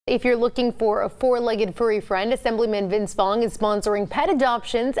If you're looking for a four-legged furry friend, Assemblyman Vince Fong is sponsoring pet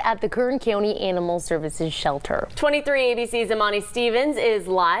adoptions at the Kern County Animal Services shelter. 23 ABC's Imani Stevens is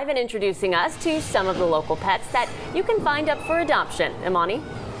live and introducing us to some of the local pets that you can find up for adoption. Imani?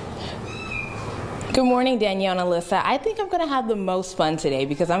 Good morning, Danielle and Alyssa. I think I'm going to have the most fun today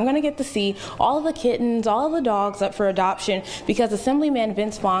because I'm going to get to see all of the kittens, all of the dogs up for adoption because Assemblyman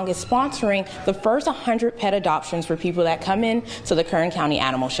Vince Fong is sponsoring the first 100 pet adoptions for people that come in to the Kern County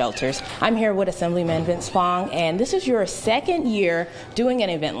Animal Shelters. I'm here with Assemblyman Vince Fong, and this is your second year doing an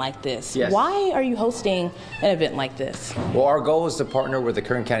event like this. Yes. Why are you hosting an event like this? Well, our goal is to partner with the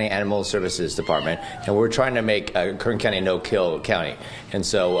Kern County Animal Services Department, and we're trying to make Kern County a no-kill county. And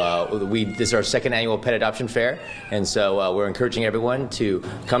so this is our second annual pet adoption fair, and so we're encouraging everyone to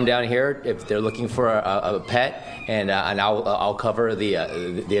come down here if they're looking for a pet, and I'll cover the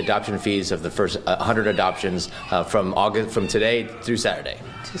adoption fees of the first 100 adoptions from today through Saturday.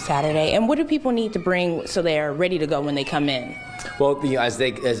 And what do people need to bring so they're ready to go when they come in? Well,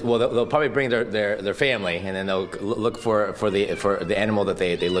 they'll probably bring their family, and then they'll look for the animal that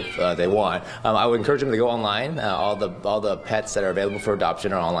they want. I would encourage them to go online. All the pets that are available for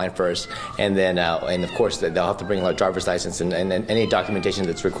adoption are online first, and then and of course they'll have to bring a driver's license and any documentation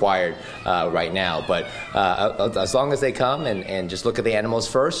that's required right now. But as long as they come and just look at the animals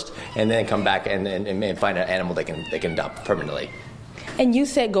first, and then come back and find an animal they can adopt permanently. And you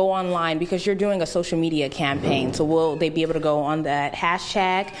said go online because you're doing a social media campaign. So will they be able to go on that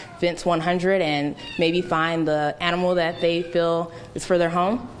hashtag Vince100 and maybe find the animal that they feel is for their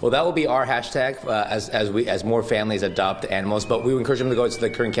home? Well, that will be our hashtag as more families adopt animals. But we encourage them to go to the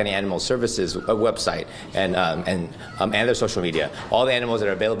Kern County Animal Services website and their social media. All the animals that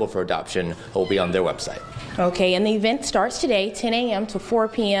are available for adoption will be on their website. Okay, and the event starts today, 10 a.m. to 4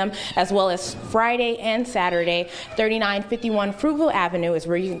 p.m., as well as Friday and Saturday. 3951 Fruitville Avenue is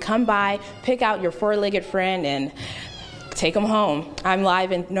where you can come by, pick out your four-legged friend, and take them home. I'm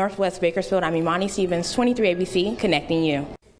live in Northwest Bakersfield. I'm Imani Stevens, 23 ABC, connecting you.